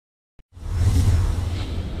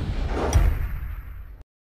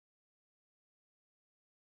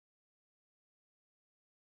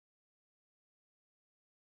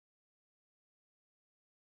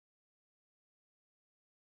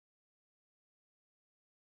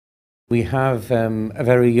We have a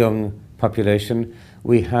very young population.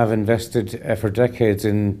 We have invested for decades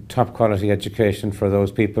in top quality education for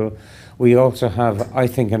those people. We also have, I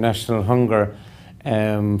think, a national hunger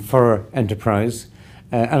for enterprise.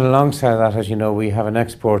 And alongside that, as you know, we have an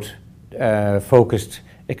export focused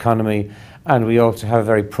economy, and we also have a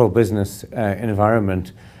very pro-business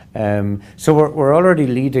environment. So we're already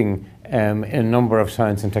leading in a number of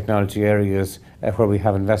science and technology areas where we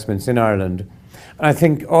have investments in Ireland. And I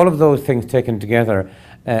think all of those things taken together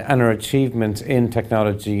and our achievements in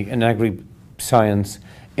technology, in agri-science,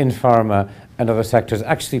 in pharma and other sectors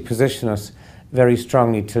actually position us very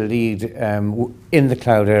strongly to lead in the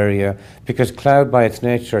cloud area, because cloud by its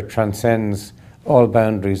nature transcends all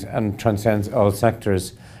boundaries and transcends all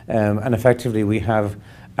sectors. And effectively we have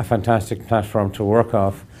a fantastic platform to work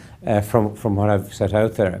off from what I've set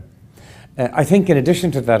out there. I think in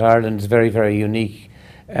addition to that, Ireland is very, very unique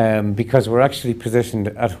because we're actually positioned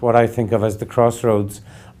at what I think of as the crossroads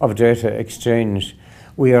of data exchange.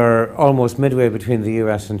 We are almost midway between the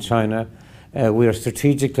US and China. We are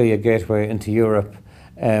strategically a gateway into Europe.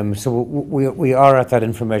 So we are at that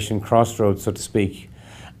information crossroads, so to speak.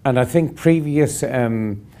 And I think previous,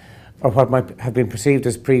 or what might have been perceived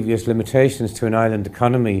as previous limitations to an island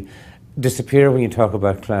economy disappear when you talk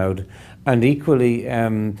about cloud. And equally,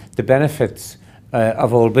 the benefits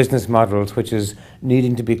of old business models, which is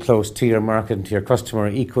needing to be close to your market and to your customer,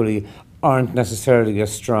 equally aren't necessarily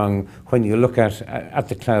as strong when you look at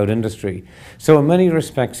the cloud industry. So in many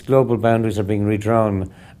respects, global boundaries are being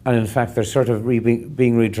redrawn, and in fact they're sort of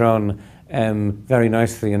being redrawn very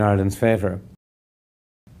nicely in Ireland's favour.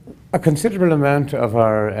 A considerable amount of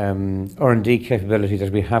our R&D capability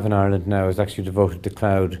that we have in Ireland now is actually devoted to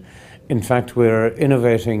cloud. In fact, we're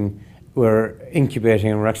innovating, we're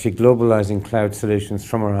incubating, and we're actually globalizing cloud solutions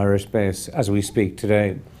from our Irish base as we speak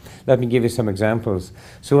today. Let me give you some examples.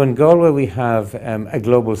 So in Galway we have a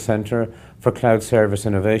global centre for cloud service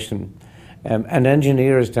innovation. And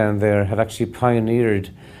engineers down there have actually pioneered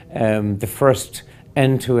the first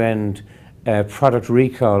end-to-end product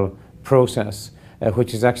recall process,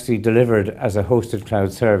 which is actually delivered as a hosted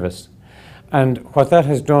cloud service. And what that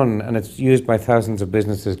has done, and it's used by thousands of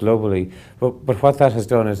businesses globally, but what that has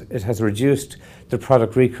done is it has reduced the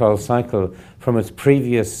product recall cycle from its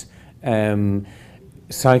previous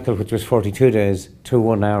cycle, which was 42 days, to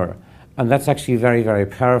 1 hour. And that's actually very, very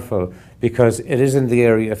powerful because it is in the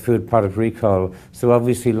area of food product recall. So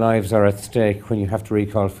obviously lives are at stake when you have to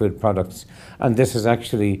recall food products. And this has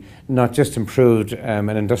actually not just improved an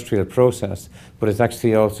industrial process, but it's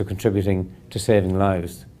actually also contributing to saving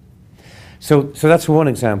lives. So that's one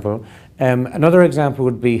example. Another example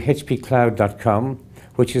would be hpcloud.com,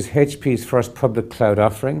 which is HP's first public cloud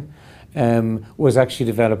offering, was actually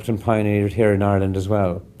developed and pioneered here in Ireland as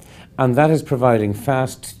well. And that is providing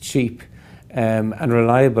fast, cheap and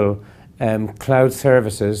reliable cloud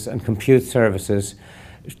services and compute services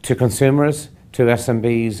to consumers, to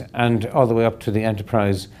SMBs, and all the way up to the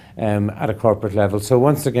enterprise at a corporate level. So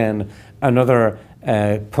once again, another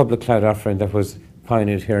public cloud offering that was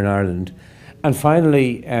pioneered here in Ireland. And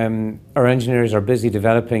finally, our engineers are busy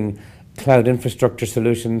developing cloud infrastructure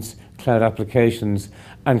solutions, cloud applications,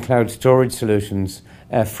 and cloud storage solutions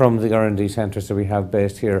from the R&D centres that we have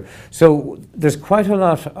based here. So there's quite a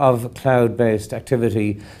lot of cloud-based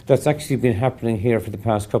activity that's actually been happening here for the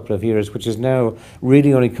past couple of years, which is now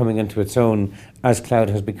really only coming into its own as cloud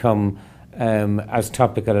has become as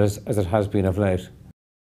topical as it has been of late.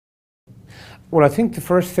 Well, I think the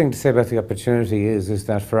first thing to say about the opportunity is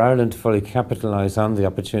that for Ireland to fully capitalise on the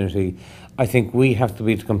opportunity, I think we have to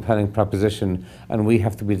be the compelling proposition and we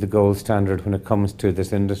have to be the gold standard when it comes to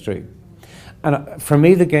this industry. And for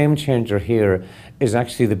me, the game changer here is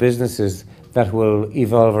actually the businesses that will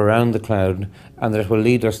evolve around the cloud and that will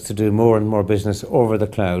lead us to do more and more business over the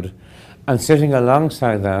cloud. And sitting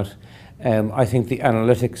alongside that, I think the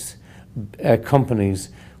analytics companies,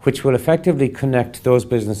 which will effectively connect those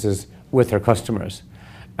businesses with their customers.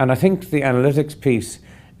 And I think the analytics piece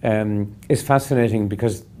is fascinating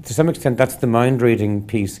because to some extent that's the mind reading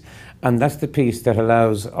piece, and that's the piece that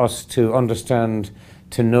allows us to understand,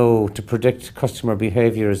 to know, to predict customer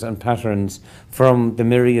behaviours and patterns from the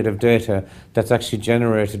myriad of data that's actually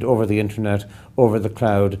generated over the internet, over the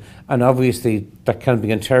cloud, and obviously that can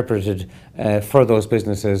be interpreted for those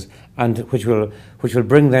businesses, and which will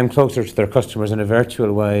bring them closer to their customers in a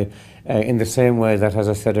virtual way, in the same way that, as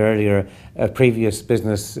I said earlier, previous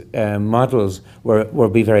business models will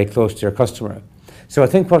be very close to your customer. So I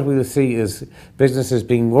think what we will see is businesses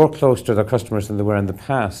being more close to their customers than they were in the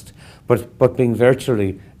past, but being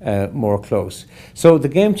virtually more close. So the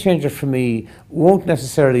game changer for me won't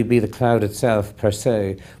necessarily be the cloud itself per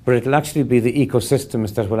se, but it'll actually be the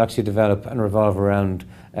ecosystems that will actually develop and revolve around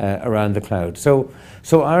the cloud. So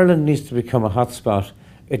Ireland needs to become a hotspot.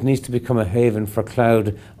 It needs to become a haven for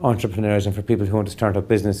cloud entrepreneurs and for people who want to start up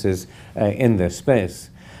businesses in this space.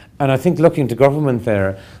 And I think looking to government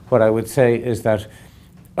there, what I would say is that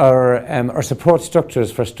our support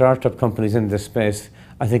structures for startup companies in this space,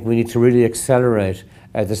 I think we need to really accelerate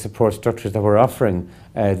the support structures that we're offering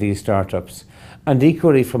these startups. And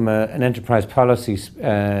equally from an enterprise policy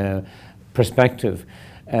perspective,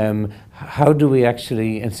 how do we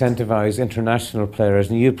actually incentivize international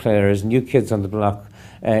players, new kids on the block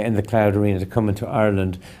in the cloud arena to come into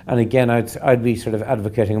Ireland? And again, I'd be sort of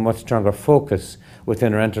advocating a much stronger focus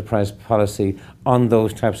within our enterprise policy on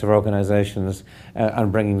those types of organisations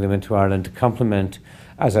and bringing them into Ireland to complement,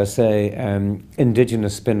 as I say,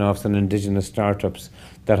 indigenous spin-offs and indigenous startups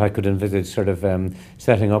that I could envisage sort of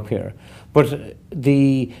setting up here. But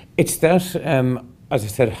it's that, as I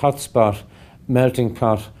said, hotspot, melting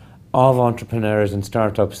pot of entrepreneurs and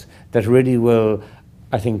startups that really will,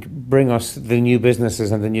 I think, bring us the new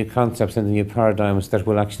businesses and the new concepts and the new paradigms that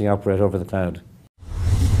will actually operate over the cloud.